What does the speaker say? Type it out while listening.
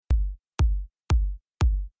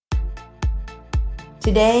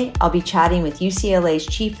Today, I'll be chatting with UCLA's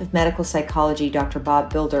Chief of Medical Psychology, Dr.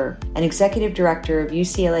 Bob Bilder, and Executive Director of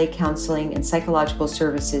UCLA Counseling and Psychological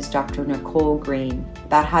Services, Dr. Nicole Green,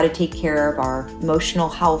 about how to take care of our emotional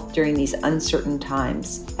health during these uncertain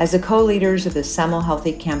times. As the co-leaders of the Semel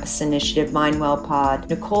Healthy Campus Initiative MindWell Pod,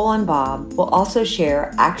 Nicole and Bob will also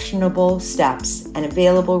share actionable steps and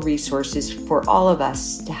available resources for all of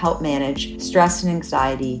us to help manage stress and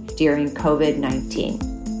anxiety during COVID-19.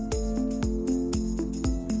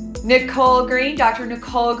 Nicole Green, Dr.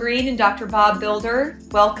 Nicole Green and Dr. Bob Bilder,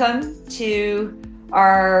 welcome to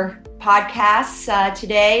our podcast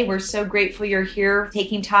today. We're so grateful you're here,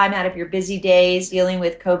 taking time out of your busy days, dealing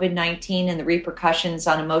with COVID-19 and the repercussions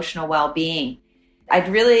on emotional well-being. I'd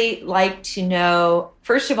really like to know,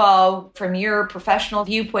 first of all, from your professional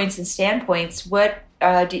viewpoints and standpoints, what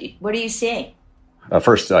are you seeing?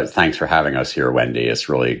 First, thanks for having us here, Wendy. It's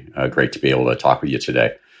really great to be able to talk with you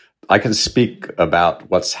today. I can speak about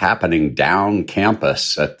what's happening down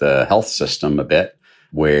campus at the health system a bit,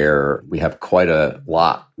 where we have quite a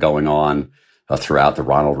lot going on throughout the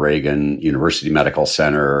Ronald Reagan University Medical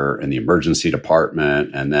Center, in the emergency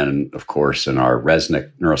department, and then, of course, in our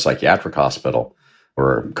Resnick Neuropsychiatric Hospital.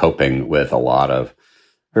 We're coping with a lot of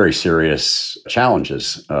very serious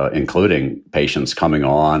challenges, including patients coming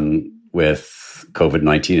on with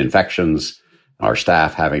COVID-19 infections, our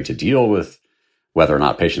staff having to deal with whether or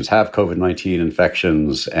not patients have COVID-19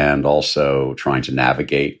 infections, and also trying to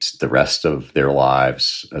navigate the rest of their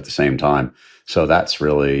lives at the same time. So that's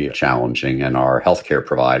really challenging. And our healthcare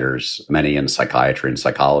providers, many in psychiatry and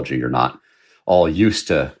psychology, are not all used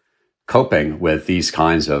to coping with these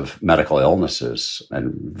kinds of medical illnesses,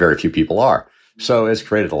 and very few people are. So it's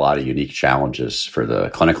created a lot of unique challenges for the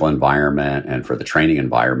clinical environment and for the training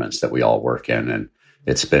environments that we all work in. And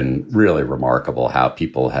it's been really remarkable how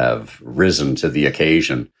people have risen to the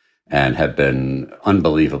occasion and have been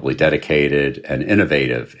unbelievably dedicated and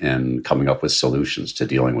innovative in coming up with solutions to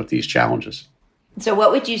dealing with these challenges. So what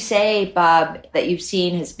would you say, Bob, that you've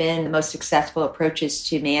seen has been the most successful approaches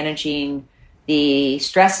to managing the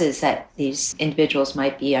stresses that these individuals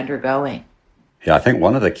might be undergoing? Yeah, I think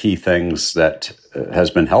one of the key things that has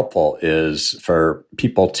been helpful is for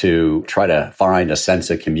people to try to find a sense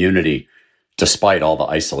of community despite all the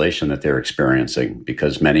isolation that they're experiencing,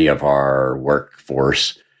 because many of our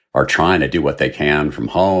workforce are trying to do what they can from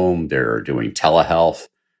home. They're doing telehealth.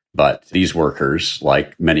 But these workers,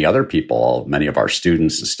 like many other people, many of our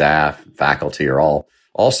students and staff, faculty, are all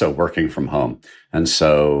also working from home. And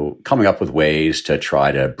so coming up with ways to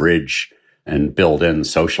try to bridge and build in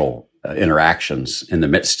social interactions in the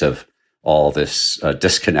midst of all this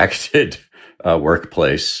disconnected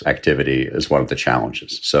workplace activity is one of the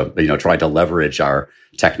challenges. So, trying to leverage our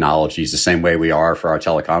technologies the same way we are for our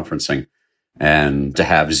teleconferencing, and to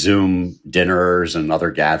have Zoom dinners and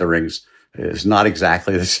other gatherings is not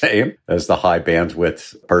exactly the same as the high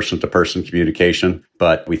bandwidth person-to-person communication,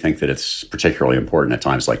 but we think that it's particularly important at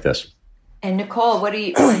times like this. And Nicole, what are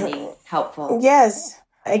you finding helpful? Yes.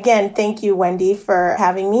 Again, thank you, Wendy, for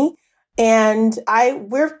having me. And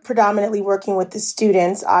we're predominantly working with the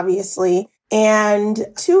students, obviously. And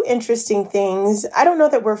two interesting things. I don't know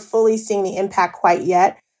that we're fully seeing the impact quite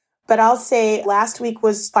yet, but I'll say last week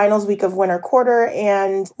was finals week of winter quarter,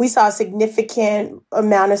 and we saw a significant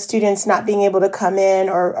amount of students not being able to come in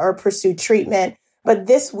or pursue treatment. But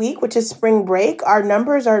this week, which is spring break, our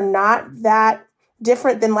numbers are not that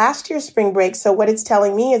different than last year's spring break. So what it's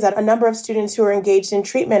telling me is that a number of students who are engaged in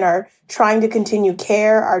treatment are trying to continue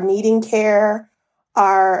care, are needing care,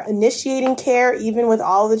 are initiating care, even with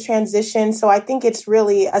all the transition. So I think it's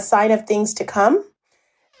really a sign of things to come.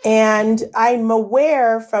 And I'm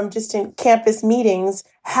aware from just in campus meetings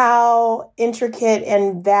how intricate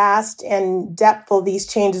and vast and depthful these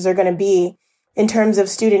changes are going to be in terms of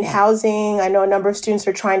student housing. I know a number of students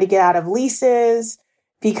are trying to get out of leases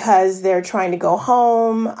because they're trying to go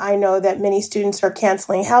home. I know that many students are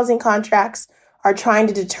canceling housing contracts, are trying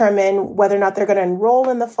to determine whether or not they're going to enroll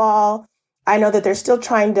in the fall. I know that they're still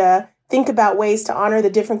trying to think about ways to honor the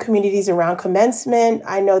different communities around commencement.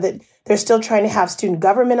 I know that they're still trying to have student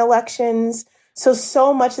government elections.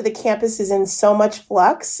 So much of the campus is in so much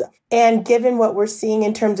flux. And given what we're seeing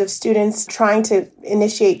in terms of students trying to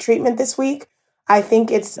initiate treatment this week, I think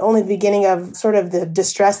it's only the beginning of sort of the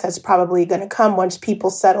distress that's probably going to come once people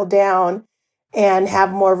settle down and have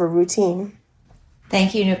more of a routine.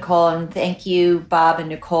 Thank you, Nicole. And thank you, Bob and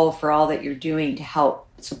Nicole, for all that you're doing to help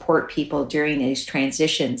support people during these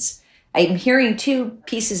transitions. I'm hearing two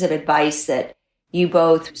pieces of advice that you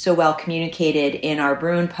both so well communicated in our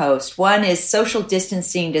Bruin post. One is social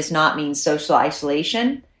distancing does not mean social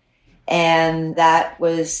isolation. And that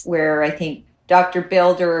was where I think Dr.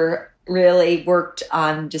 Builder really worked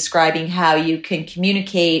on describing how you can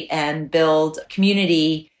communicate and build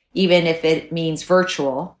community, even if it means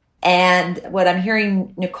virtual. And what I'm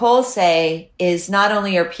hearing Nicole say is not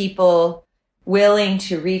only are people willing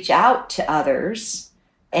to reach out to others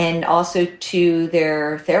and also to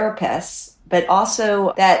their therapists, but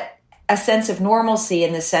also that a sense of normalcy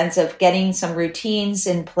in the sense of getting some routines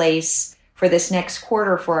in place for this next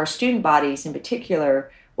quarter for our student bodies in particular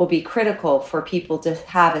will be critical for people to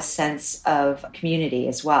have a sense of community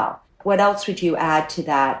as well. What else would you add to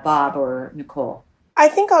that, Bob or Nicole? I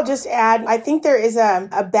think I'll just add, I think there is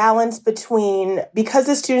a balance between, because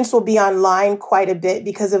the students will be online quite a bit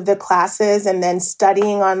because of the classes and then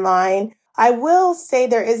studying online, I will say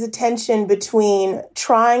there is a tension between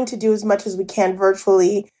trying to do as much as we can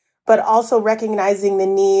virtually, but also recognizing the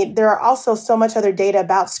need. There are also so much other data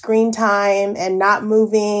about screen time and not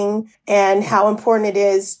moving and how important it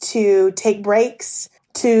is to take breaks,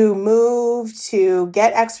 to move, to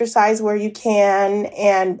get exercise where you can,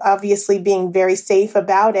 and obviously being very safe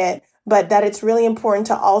about it. But that it's really important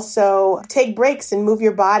to also take breaks and move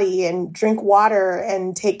your body and drink water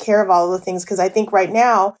and take care of all of the things. Because I think right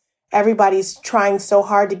now, everybody's trying so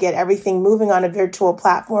hard to get everything moving on a virtual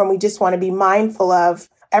platform. We just want to be mindful of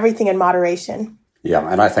everything in moderation. Yeah,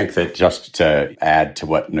 and I think that just to add to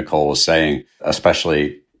what Nicole was saying,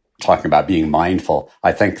 especially talking about being mindful,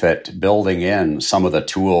 I think that building in some of the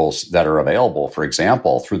tools that are available, for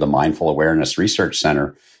example, through the Mindful Awareness Research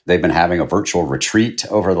Center, they've been having a virtual retreat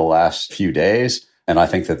over the last few days. And I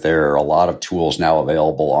think that there are a lot of tools now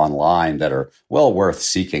available online that are well worth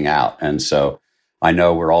seeking out. And so I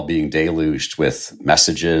know we're all being deluged with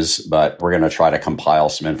messages, but we're going to try to compile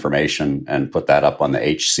some information and put that up on the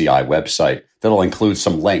HCI website that'll include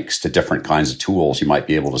some links to different kinds of tools you might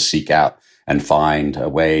be able to seek out and find a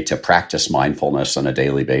way to practice mindfulness on a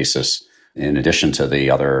daily basis, in addition to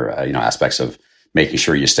the other aspects of making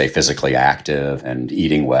sure you stay physically active and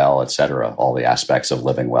eating well, et cetera, all the aspects of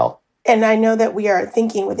living well. And I know that we are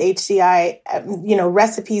thinking with HCI,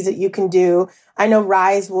 recipes that you can do. I know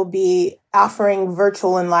RISE will be offering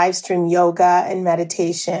virtual and live stream yoga and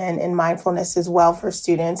meditation and mindfulness as well for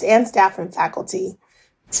students and staff and faculty.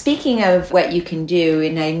 Speaking of what you can do,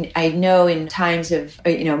 and I know in times of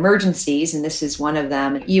emergencies, and this is one of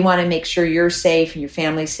them, you want to make sure you're safe and your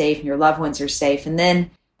family's safe and your loved ones are safe, and then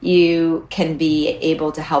you can be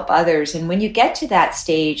able to help others. And when you get to that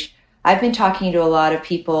stage, I've been talking to a lot of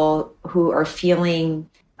people who are feeling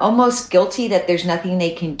almost guilty that there's nothing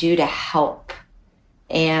they can do to help.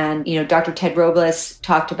 And, Dr. Ted Robles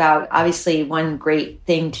talked about, obviously, one great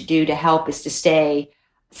thing to do to help is to stay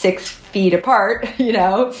 6 feet apart,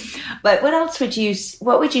 But what else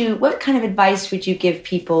what kind of advice would you give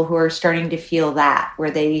people who are starting to feel that,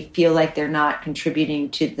 where they feel like they're not contributing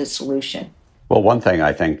to the solution? Well, one thing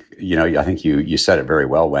I think you said it very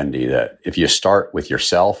well, Wendy, that if you start with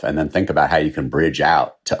yourself and then think about how you can bridge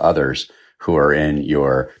out to others who are in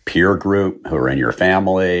your peer group, who are in your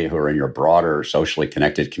family, who are in your broader socially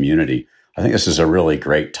connected community, I think this is a really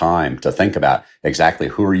great time to think about exactly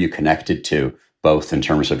who are you connected to, both in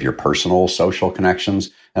terms of your personal social connections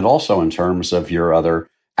and also in terms of your other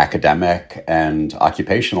academic and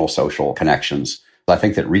occupational social connections. I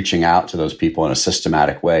think that reaching out to those people in a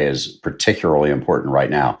systematic way is particularly important right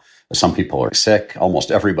now. Some people are sick.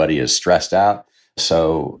 Almost everybody is stressed out.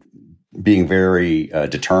 So being very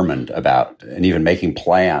determined about and even making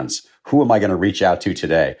plans. Who am I going to reach out to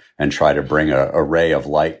today and try to bring a ray of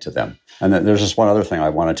light to them? And then there's just one other thing I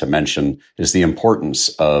wanted to mention is the importance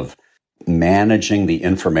of managing the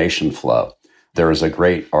information flow. There was a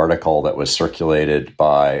great article that was circulated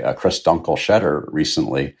by Chris Dunkel-Shetter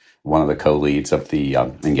recently, one of the co-leads of the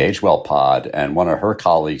Engage Well pod, and one of her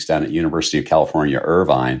colleagues down at University of California,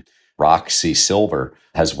 Irvine, Roxy Silver,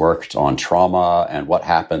 has worked on trauma and what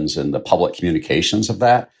happens in the public communications of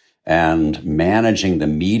that. And managing the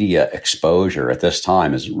media exposure at this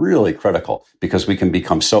time is really critical because we can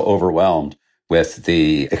become so overwhelmed with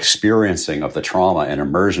the experiencing of the trauma and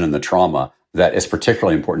immersion in the trauma that it's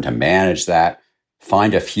particularly important to manage that,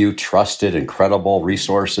 find a few trusted and credible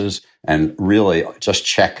resources, and really just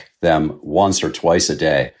check them once or twice a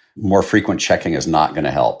day. More frequent checking is not going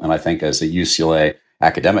to help. And I think as a UCLA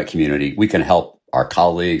academic community, we can help our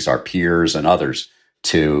colleagues, our peers, and others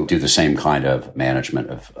to do the same kind of management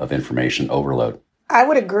of information overload. I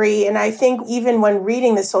would agree. And I think even when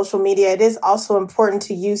reading the social media, it is also important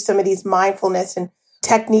to use some of these mindfulness and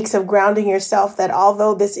techniques of grounding yourself that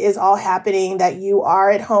although this is all happening, that you are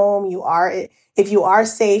at home, if you are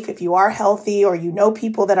safe, if you are healthy, or you know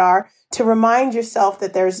people that are, to remind yourself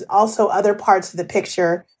that there's also other parts of the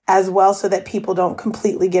picture as well, so that people don't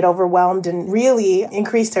completely get overwhelmed and really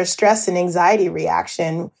increase their stress and anxiety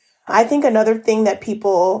reaction. I think another thing that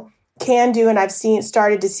people can do, and I've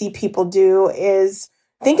started to see people do, is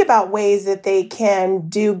think about ways that they can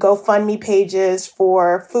do GoFundMe pages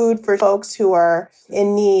for food for folks who are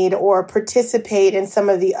in need, or participate in some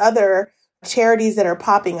of the other charities that are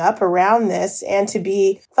popping up around this, and to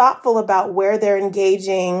be thoughtful about where they're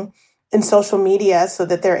engaging in social media so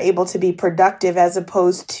that they're able to be productive as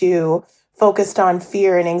opposed to focused on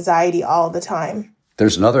fear and anxiety all the time.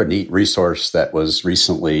 There's another neat resource that was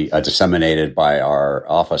recently disseminated by our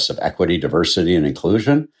Office of Equity, Diversity, and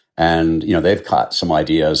Inclusion. And, they've got some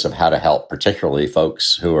ideas of how to help, particularly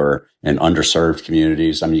folks who are in underserved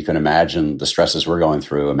communities. I mean, you can imagine the stresses we're going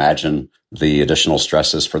through. Imagine the additional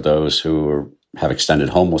stresses for those who have extended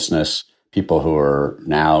homelessness, people who are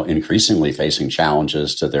now increasingly facing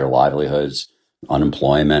challenges to their livelihoods,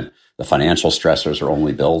 unemployment. The financial stressors are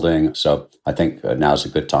only building. So I think now's a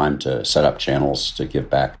good time to set up channels to give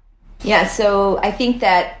back. Yeah, so I think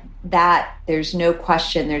that there's no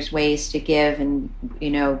question there's ways to give, and,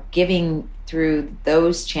 giving through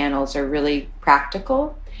those channels are really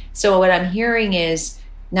practical. So what I'm hearing is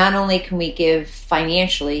not only can we give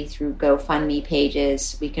financially through GoFundMe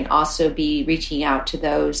pages, we can also be reaching out to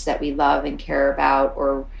those that we love and care about,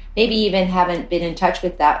 or maybe even haven't been in touch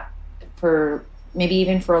with that for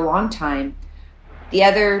a long time. The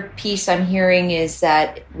other piece I'm hearing is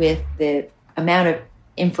that with the amount of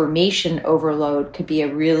information overload could be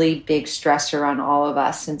a really big stressor on all of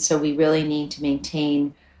us. And so we really need to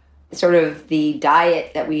maintain sort of the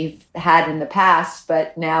diet that we've had in the past,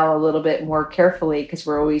 but now a little bit more carefully because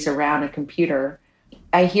we're always around a computer.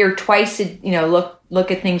 I hear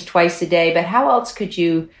look at things twice a day, but how else could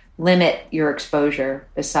you limit your exposure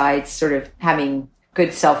besides sort of having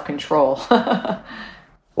good self-control?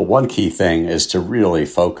 Well, one key thing is to really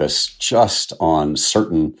focus just on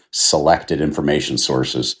certain selected information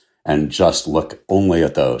sources and just look only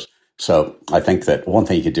at those. So I think that one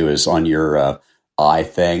thing you could do is on your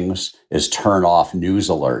iThings is turn off news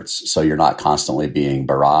alerts so you're not constantly being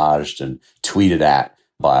barraged and tweeted at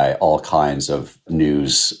by all kinds of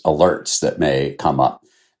news alerts that may come up.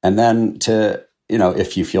 And then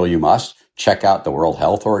if you feel you must, check out the World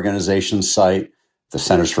Health Organization site, the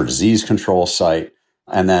Centers for Disease Control site,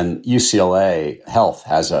 and then UCLA Health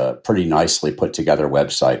has a pretty nicely put together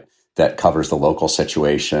website that covers the local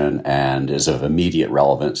situation and is of immediate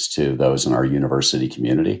relevance to those in our university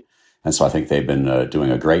community. And so I think they've been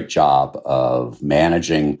doing a great job of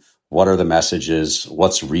managing what are the messages,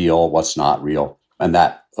 what's real, what's not real. And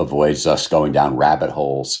that avoids us going down rabbit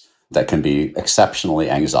holes that can be exceptionally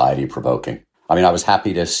anxiety provoking. I mean, I was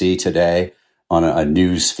happy to see today on a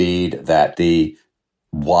news feed that the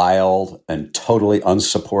wild and totally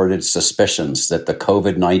unsupported suspicions that the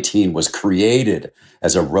COVID-19 was created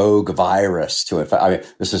as a rogue virus to affect. I mean,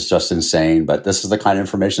 this is just insane, but this is the kind of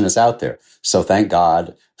information that's out there. So thank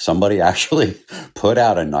God somebody actually put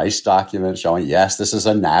out a nice document showing, yes, this is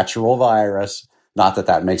a natural virus. Not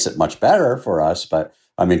that makes it much better for us, but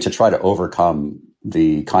I mean, to try to overcome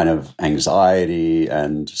the kind of anxiety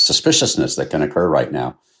and suspiciousness that can occur right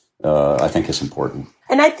now, I think is important.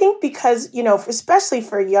 And I think because, especially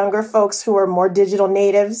for younger folks who are more digital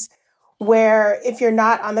natives, where if you're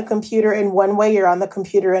not on the computer in one way, you're on the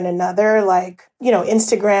computer in another, like,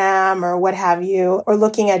 Instagram or what have you, or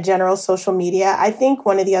looking at general social media. I think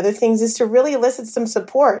one of the other things is to really elicit some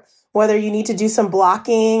support, whether you need to do some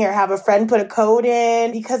blocking or have a friend put a code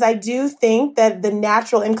in, because I do think that the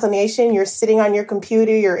natural inclination, you're sitting on your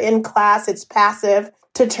computer, you're in class, it's passive,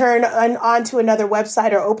 to turn onto another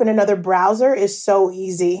website or open another browser is so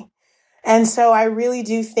easy. And so I really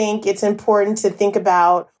do think it's important to think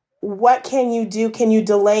about, what can you do? Can you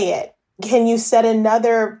delay it? Can you set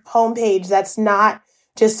another homepage that's not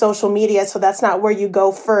just social media? So that's not where you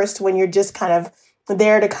go first when you're just kind of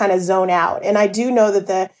there to kind of zone out. And I do know that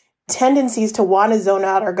the tendencies to want to zone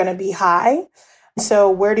out are going to be high.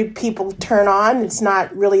 So where do people turn on? It's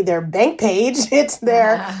not really their bank page. It's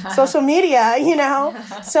their social media,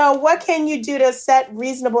 So what can you do to set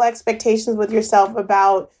reasonable expectations with yourself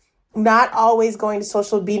about not always going to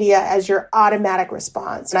social media as your automatic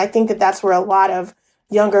response? And I think that that's where a lot of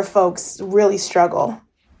younger folks really struggle.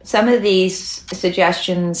 Some of these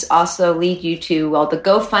suggestions also lead you to, the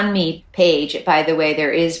GoFundMe page. By the way,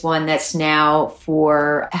 there is one that's now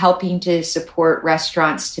for helping to support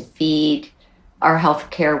restaurants to feed our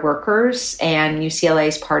healthcare workers, and UCLA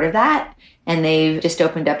is part of that. And they've just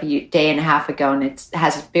opened up a day and a half ago, and it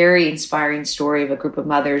has a very inspiring story of a group of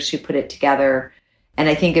mothers who put it together. And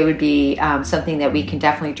I think it would be something that we can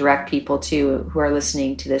definitely direct people to who are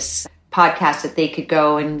listening to this podcast, that they could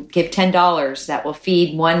go and give $10 that will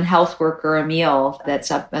feed one health worker a meal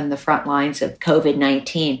that's up on the front lines of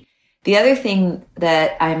COVID-19. The other thing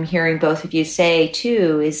that I'm hearing both of you say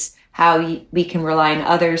too is how we can rely on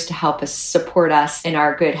others to help us support us in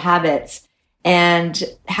our good habits. And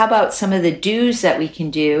how about some of the do's that we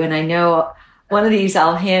can do? And I know one of these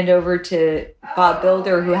I'll hand over to Bob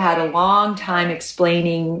Bilder, who had a long time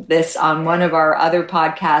explaining this on one of our other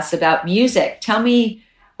podcasts about music. Tell me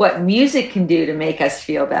what music can do to make us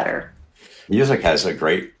feel better. Music has a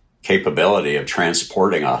great capability of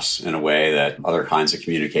transporting us in a way that other kinds of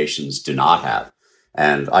communications do not have.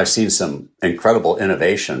 And I've seen some incredible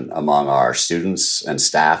innovation among our students and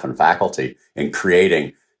staff and faculty in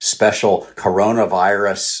creating special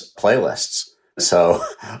coronavirus playlists. So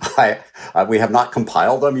we have not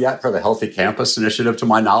compiled them yet for the Healthy Campus Initiative, to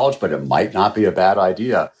my knowledge, but it might not be a bad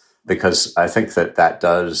idea, because I think that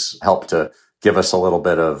does help to give us a little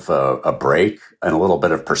bit of a break and a little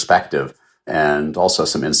bit of perspective, and also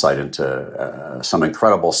some insight into some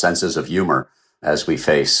incredible senses of humor as we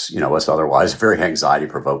face, what's otherwise a very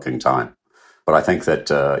anxiety-provoking time. But I think that,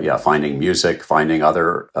 finding music, finding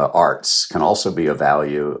other arts can also be of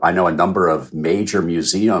value. I know a number of major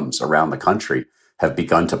museums around the country have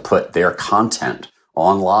begun to put their content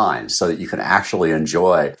online so that you can actually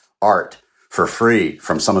enjoy art for free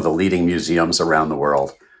from some of the leading museums around the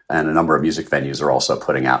world. And a number of music venues are also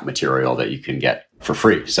putting out material that you can get for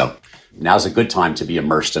free. So now's a good time to be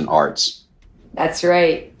immersed in arts. That's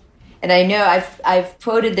right. And I know I've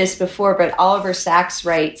quoted this before, but Oliver Sacks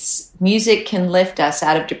writes, music can lift us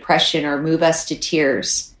out of depression or move us to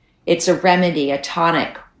tears. It's a remedy, a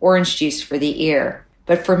tonic, orange juice for the ear.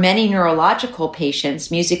 But for many neurological patients,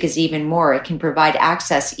 music is even more. It can provide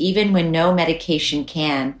access, even when no medication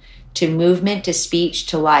can, to movement, to speech,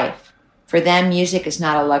 to life. For them, music is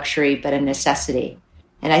not a luxury, but a necessity.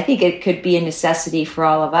 And I think it could be a necessity for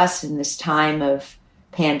all of us in this time of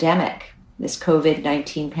pandemic. This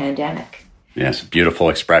COVID-19 pandemic. Yes, beautiful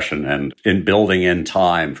expression. And in building in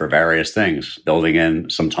time for various things, building in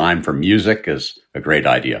some time for music is a great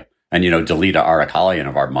idea. And, Delita Arakalian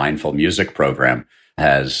of our Mindful Music program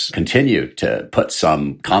has continued to put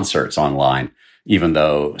some concerts online, even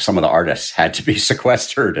though some of the artists had to be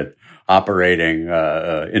sequestered and operating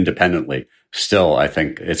independently. Still, I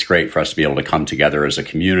think it's great for us to be able to come together as a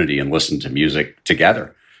community and listen to music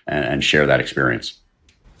together and share that experience.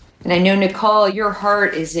 And I know, Nicole, your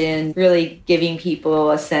heart is in really giving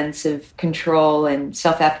people a sense of control and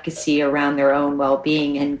self-efficacy around their own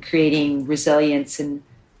well-being and creating resilience. And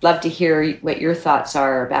love to hear what your thoughts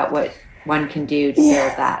are about what one can do to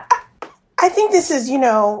build that. I think this is,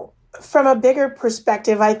 from a bigger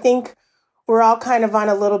perspective, I think we're all kind of on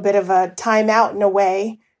a little bit of a timeout in a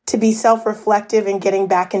way to be self-reflective and getting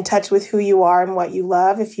back in touch with who you are and what you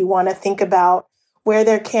love. If you want to think about where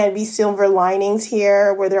there can be silver linings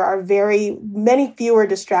here, where there are very many fewer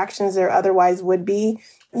distractions there otherwise would be.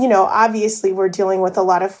 Obviously we're dealing with a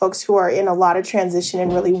lot of folks who are in a lot of transition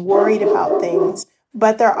and really worried about things.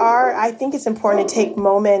 But I think it's important to take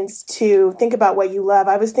moments to think about what you love.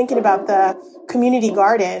 I was thinking about the community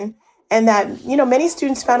garden, and that, many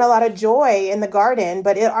students found a lot of joy in the garden,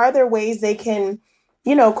 but are there ways they can,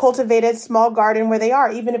 cultivate a small garden where they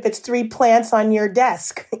are, even if it's 3 plants on your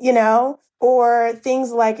desk, Or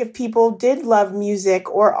things like, if people did love music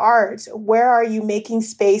or art, where are you making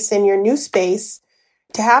space in your new space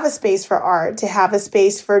to have a space for art, to have a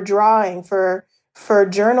space for drawing, for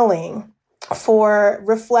journaling, for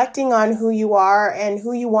reflecting on who you are and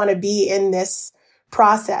who you want to be in this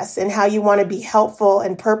process, and how you want to be helpful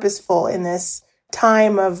and purposeful in this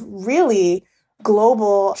time of really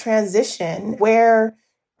global transition? Where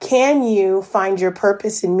can you find your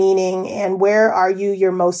purpose and meaning, and where are you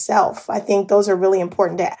your most self? I think those are really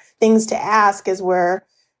important things to ask as we're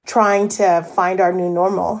trying to find our new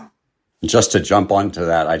normal. Just to jump onto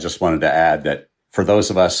that, I just wanted to add that for those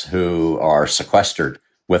of us who are sequestered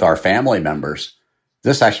with our family members,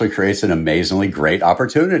 this actually creates an amazingly great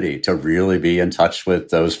opportunity to really be in touch with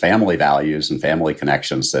those family values and family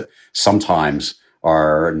connections that sometimes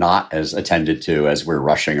are not as attended to as we're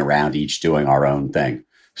rushing around each doing our own thing.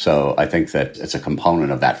 So I think that it's a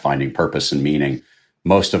component of that finding purpose and meaning.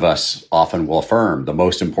 Most of us often will affirm the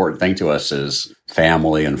most important thing to us is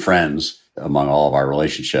family and friends among all of our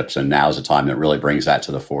relationships. And now is a time that really brings that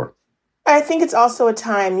to the fore. I think it's also a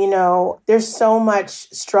time, there's so much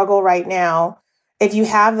struggle right now. If you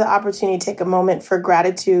have the opportunity to take a moment for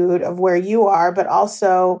gratitude of where you are, but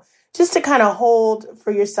also just to kind of hold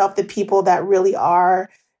for yourself the people that really are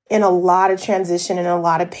in a lot of transition and a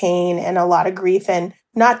lot of pain and a lot of grief, and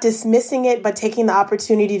not dismissing it, but taking the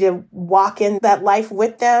opportunity to walk in that life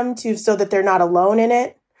with them so that they're not alone in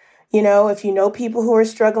it. You know, if you know people who are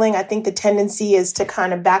struggling, I think the tendency is to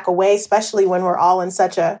kind of back away, especially when we're all in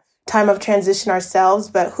such a time of transition ourselves.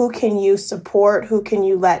 But who can you support? Who can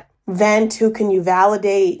you let vent? Who can you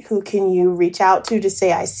validate? Who can you reach out to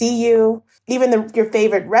say, I see you? Even your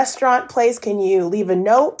favorite restaurant place, can you leave a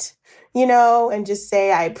note, and just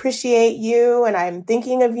say, I appreciate you and I'm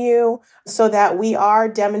thinking of you, so that we are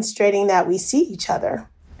demonstrating that we see each other.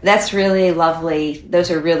 That's really lovely.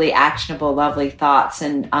 Those are really actionable, lovely thoughts.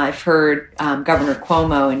 And I've heard Governor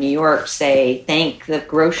Cuomo in New York say, thank the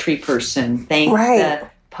grocery person, thank the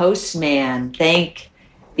postman, thank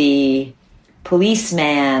the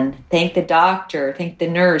policeman, thank the doctor, thank the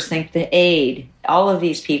nurse, thank the aide. All of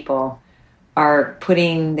these people are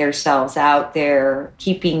putting themselves out there,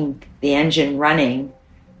 keeping the engine running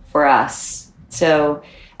for us. So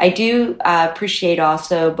I do appreciate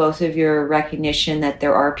also both of your recognition that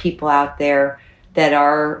there are people out there that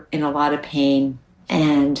are in a lot of pain.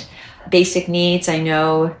 And basic needs, I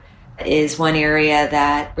know, is one area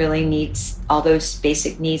that really needs, all those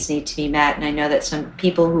basic needs need to be met. And I know that some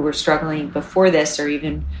people who were struggling before this are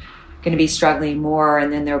even going to be struggling more.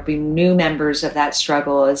 And then there'll be new members of that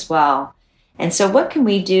struggle as well. And so what can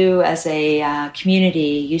we do as a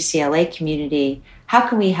community, UCLA community? How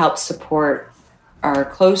can we help support our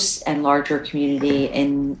close and larger community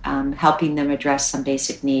in helping them address some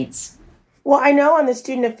basic needs? Well, I know on the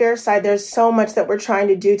student affairs side, there's so much that we're trying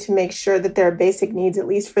to do to make sure that there are basic needs, at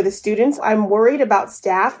least for the students. I'm worried about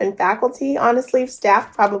staff and faculty, honestly,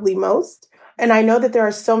 staff probably most. And I know that there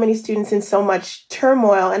are so many students in so much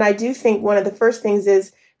turmoil. And I do think one of the first things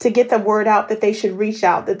is to get the word out that they should reach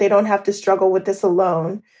out, that they don't have to struggle with this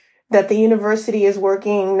alone, that the university is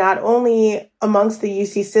working not only amongst the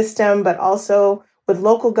UC system, but also with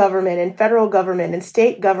local government and federal government and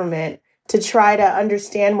state government to try to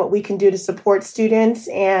understand what we can do to support students.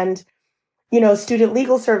 And, Student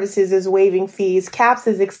Legal Services is waiving fees. CAPS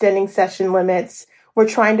is extending session limits. We're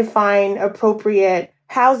trying to find appropriate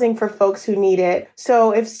housing for folks who need it.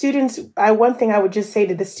 So if students, one thing I would just say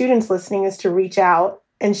to the students listening is to reach out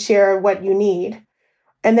and share what you need.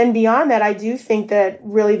 And then beyond that, I do think that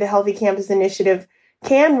really the Healthy Campus Initiative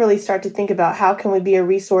can really start to think about how can we be a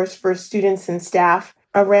resource for students and staff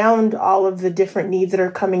around all of the different needs that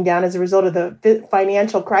are coming down as a result of the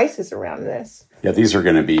financial crisis around this. Yeah, these are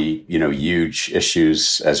going to be, huge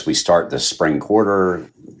issues as we start the spring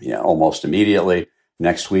quarter, almost immediately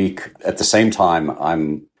next week. At the same time,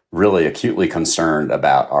 I'm really acutely concerned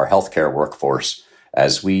about our healthcare workforce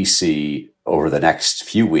as we see over the next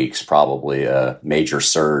few weeks, probably a major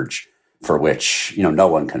surge for which, no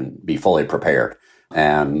one can be fully prepared.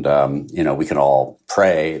 And, we can all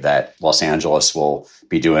pray that Los Angeles will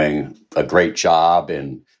be doing a great job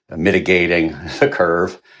in mitigating the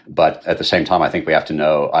curve. But at the same time, I think we have to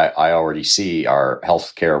know, I already see our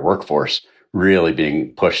healthcare workforce really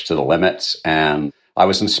being pushed to the limits. And I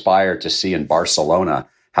was inspired to see in Barcelona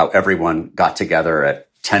how everyone got together at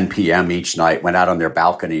 10 p.m. each night, went out on their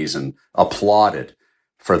balconies and applauded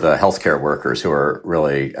for the healthcare workers who are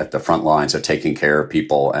really at the front lines of taking care of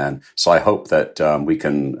people. And so I hope that we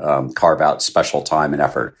can carve out special time and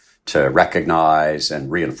effort to recognize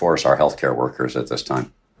and reinforce our healthcare workers at this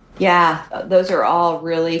time. Yeah, those are all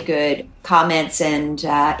really good comments and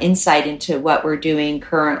insight into what we're doing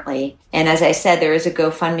currently. And as I said, there is a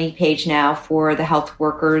GoFundMe page now for the health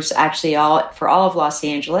workers, actually for all of Los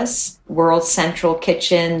Angeles. World Central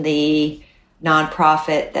Kitchen, the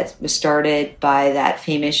nonprofit that was started by that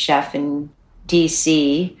famous chef in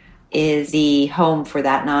DC, is the home for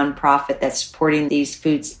that nonprofit that's supporting these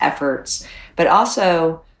foods efforts. But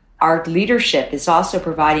also, our leadership is also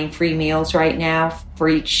providing free meals right now for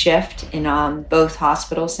each shift in both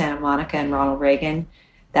hospitals, Santa Monica and Ronald Reagan.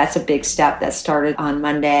 That's a big step that started on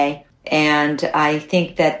Monday. And I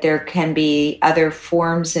think that there can be other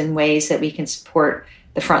forms and ways that we can support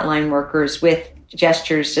the frontline workers with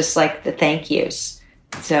gestures just like the thank yous.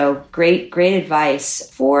 So great advice.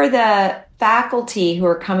 For the faculty who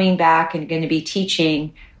are coming back and going to be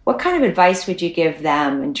teaching, what kind of advice would you give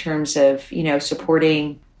them in terms of,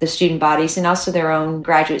 supporting the student bodies and also their own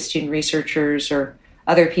graduate student researchers or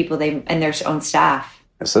other people and their own staff?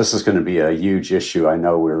 So this is going to be a huge issue. I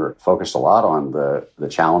know we're focused a lot on the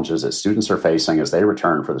challenges that students are facing as they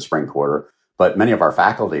return for the spring quarter, but many of our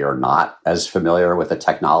faculty are not as familiar with the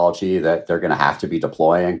technology that they're going to have to be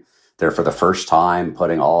deploying. They're for the first time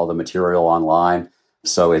putting all the material online.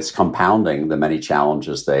 So it's compounding the many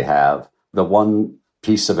challenges they have. The one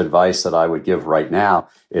piece of advice that I would give right now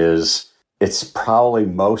is it's probably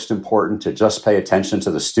most important to just pay attention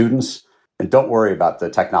to the students and don't worry about the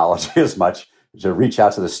technology as much, to reach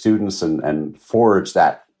out to the students and forge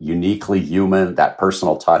that uniquely human, that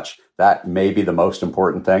personal touch. That may be the most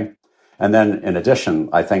important thing. And then in addition,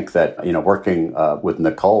 I think that, working with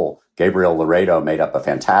Nicole, Gabriel Laredo made up a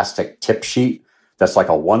fantastic tip sheet that's like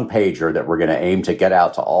a one-pager that we're going to aim to get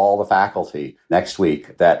out to all the faculty next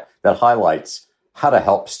week that highlights how to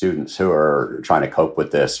help students who are trying to cope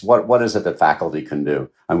with this. What is it that faculty can do?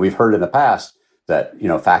 And we've heard in the past that,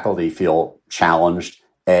 faculty feel challenged,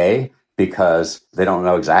 because they don't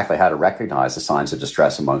know exactly how to recognize the signs of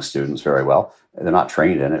distress among students very well. They're not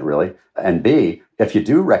trained in it, really. And B, if you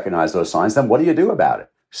do recognize those signs, then what do you do about it?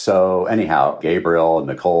 So anyhow, Gabriel and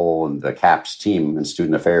Nicole and the CAPS team in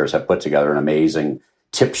Student Affairs have put together an amazing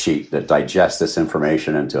tip sheet that digests this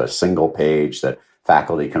information into a single page that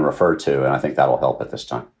faculty can refer to. And I think that'll help at this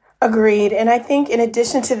time. Agreed. And I think in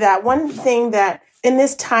addition to that, one thing that in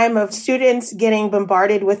this time of students getting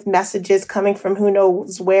bombarded with messages coming from who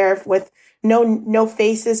knows where with no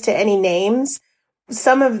faces to any names,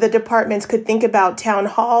 some of the departments could think about town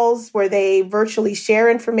halls where they virtually share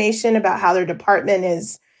information about how their department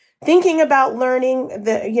is thinking about learning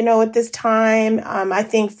at this time. I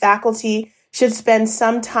think faculty should spend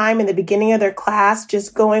some time in the beginning of their class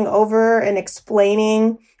just going over and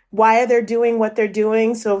explaining why they're doing what they're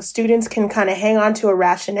doing so students can kind of hang on to a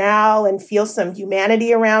rationale and feel some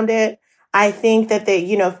humanity around it. I think that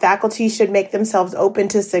faculty should make themselves open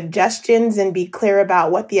to suggestions and be clear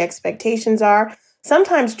about what the expectations are.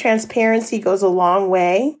 Sometimes transparency goes a long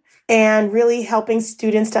way, and really helping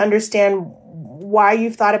students to understand why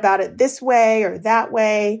you've thought about it this way or that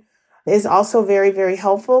way is also very, very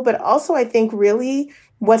helpful. But also, I think really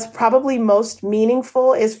what's probably most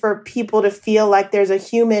meaningful is for people to feel like there's a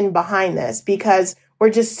human behind this, because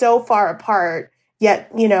we're just so far apart,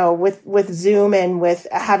 yet, with Zoom and with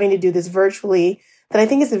having to do this virtually, that I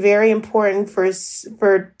think it's very important for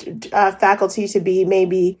faculty to be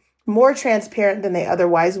maybe more transparent than they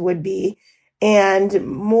otherwise would be, and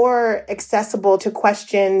more accessible to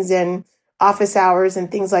questions and office hours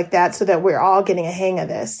and things like that, so that we're all getting a hang of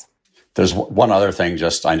this. There's one other thing,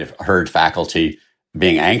 I've heard faculty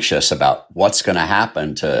being anxious about what's going to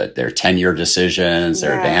happen to their tenure decisions,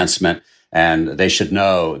 their advancement, and they should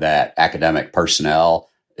know that academic personnel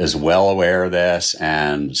is well aware of this.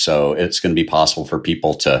 And so it's going to be possible for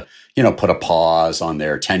people to, put a pause on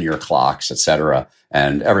their tenure clocks, et cetera.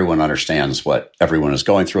 And everyone understands what everyone is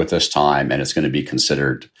going through at this time, and it's going to be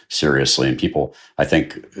considered seriously. And people, I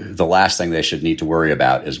think the last thing they should need to worry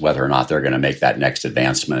about is whether or not they're going to make that next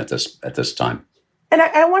advancement at this time. And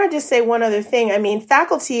I want to just say one other thing. I mean,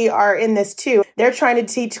 faculty are in this too. They're trying to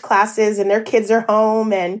teach classes and their kids are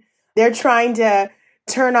home, and they're trying to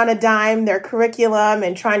turn on a dime their curriculum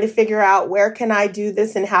and trying to figure out where can I do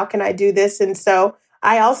this and how can I do this. And so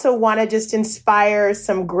I also want to just inspire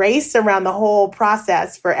some grace around the whole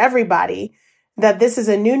process for everybody, that this is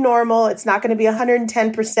a new normal. It's not going to be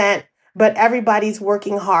 110%, but everybody's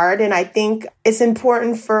working hard. And I think it's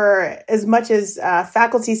important for as much as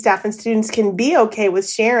faculty, staff, and students can be okay with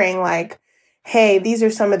sharing, like, hey, these are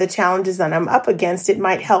some of the challenges that I'm up against. It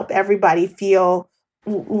might help everybody feel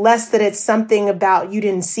less that it's something about you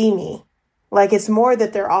didn't see me. Like, it's more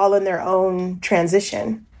that they're all in their own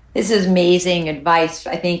transition. This is amazing advice.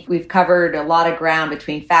 I think we've covered a lot of ground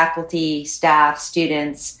between faculty, staff,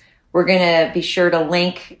 students. We're going to be sure to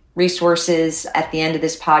link resources at the end of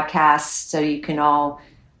this podcast so you can all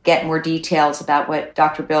get more details about what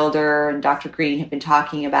Dr. Bilder and Dr. Green have been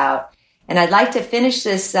talking about. And I'd like to finish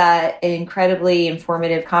this incredibly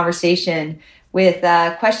informative conversation with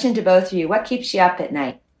a question to both of you. What keeps you up at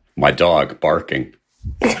night? My dog barking.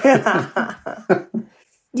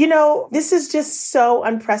 This is just so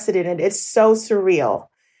unprecedented. It's so surreal.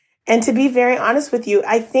 And to be very honest with you,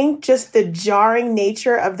 I think just the jarring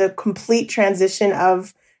nature of the complete transition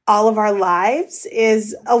of all of our lives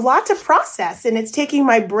is a lot to process. And it's taking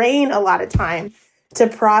my brain a lot of time to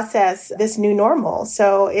process this new normal.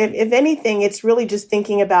 So if anything, it's really just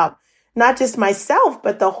thinking about not just myself,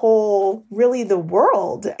 but the whole, really the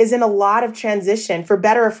world is in a lot of transition, for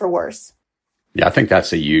better or for worse. Yeah, I think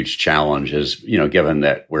that's a huge challenge is, given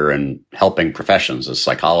that we're in helping professions as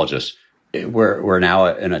psychologists, we're now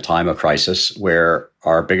in a time of crisis where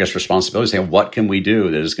our biggest responsibility is what can we do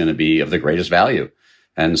that is going to be of the greatest value?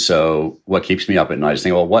 And so what keeps me up at night is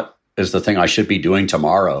thinking, well, what is the thing I should be doing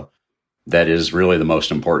tomorrow that is really the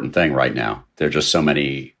most important thing right now? There are just so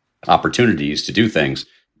many opportunities to do things.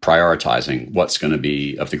 Prioritizing what's going to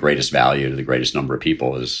be of the greatest value to the greatest number of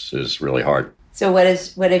people is really hard. So what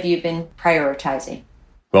have you been prioritizing?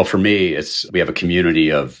 Well, for me, we have a community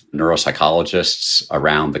of neuropsychologists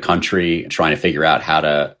around the country trying to figure out how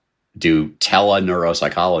to do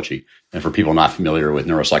tele-neuropsychology. And for people not familiar with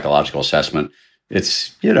neuropsychological assessment,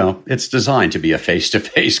 it's designed to be a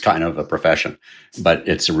face-to-face kind of a profession, but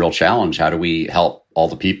it's a real challenge. How do we help all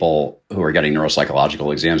the people who are getting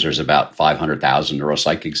neuropsychological exams? There's about 500,000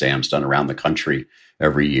 neuropsych exams done around the country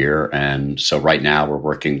every year. And so right now we're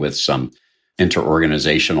working with some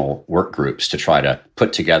interorganizational work groups to try to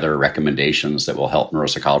put together recommendations that will help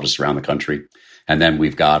neuropsychologists around the country. And then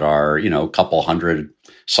we've got our, couple hundred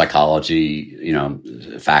psychology,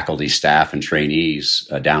 faculty, staff, and trainees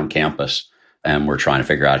down campus. And we're trying to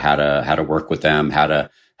figure out how to work with them, how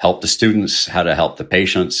to help the students, how to help the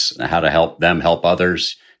patients, how to help them help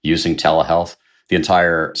others using telehealth. The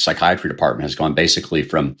entire psychiatry department has gone basically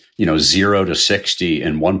from, 0 to 60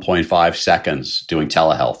 in 1.5 seconds doing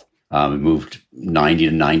telehealth. Moved 90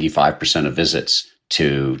 to 95% of visits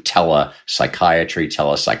to telepsychiatry,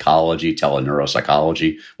 telepsychology,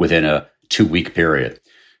 teleneuropsychology within a 2-week period.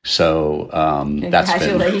 So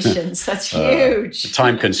congratulations, that's huge.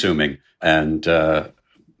 Time consuming, and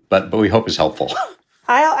but we hope it's helpful.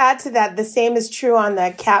 I'll add to that. The same is true on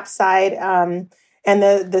the CAP side and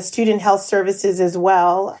the student health services as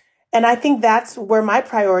well. And I think that's where my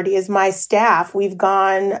priority is. My staff, we've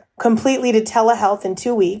gone completely to telehealth in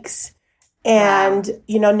 2 weeks. And,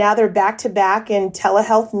 now they're back to back in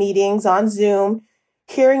telehealth meetings on Zoom,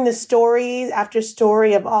 hearing the story after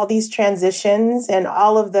story of all these transitions and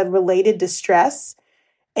all of the related distress.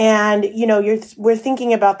 And, we're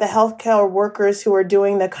thinking about the healthcare workers who are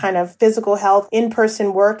doing the kind of physical health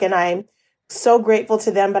in-person work. And I'm so grateful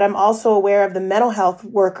to them. But I'm also aware of the mental health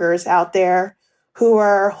workers out there who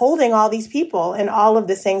are holding all these people and all of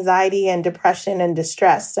this anxiety and depression and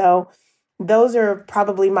distress. So those are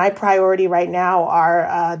probably my priority right now,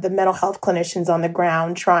 are the mental health clinicians on the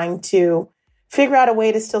ground trying to figure out a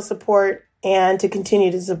way to still support and to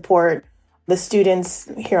continue to support the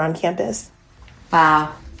students here on campus.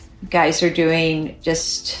 Wow. You guys are doing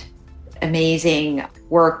just amazing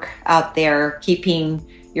work out there, keeping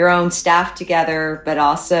your own staff together, but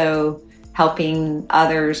also helping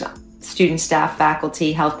others, student, staff,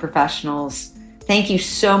 faculty, health professionals. Thank you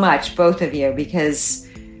so much, both of you, because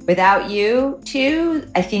without you too,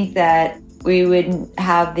 I think that we wouldn't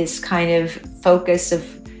have this kind of focus of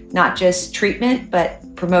not just treatment, but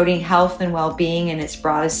promoting health and well-being in its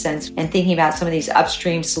broadest sense, and thinking about some of these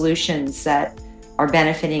upstream solutions that are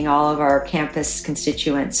benefiting all of our campus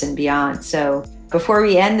constituents and beyond. So before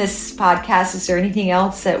we end this podcast, is there anything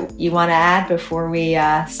else that you want to add before we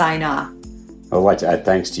sign off? I'd like to add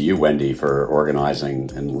thanks to you, Wendy, for organizing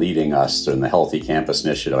and leading us in the Healthy Campus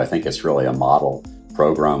Initiative. I think it's really a model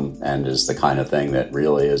program and is the kind of thing that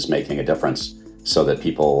really is making a difference so that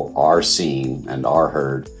people are seen and are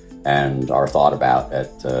heard and are thought about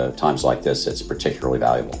at times like this. It's particularly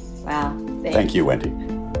valuable. Wow. Thank you, Wendy.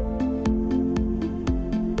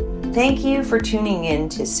 Thank you for tuning in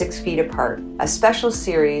to 6 Feet Apart, a special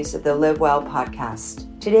series of the Live Well podcast.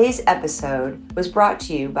 Today's episode was brought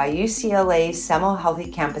to you by UCLA's Semel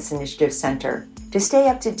Healthy Campus Initiative Center. To stay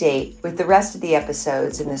up to date with the rest of the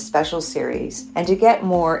episodes in this special series and to get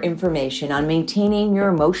more information on maintaining your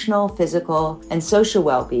emotional, physical, and social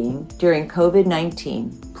well-being during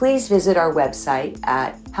COVID-19, please visit our website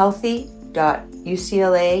at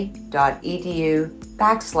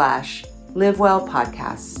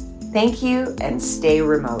healthy.ucla.edu/livewellpodcasts. Thank you and stay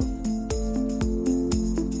remote.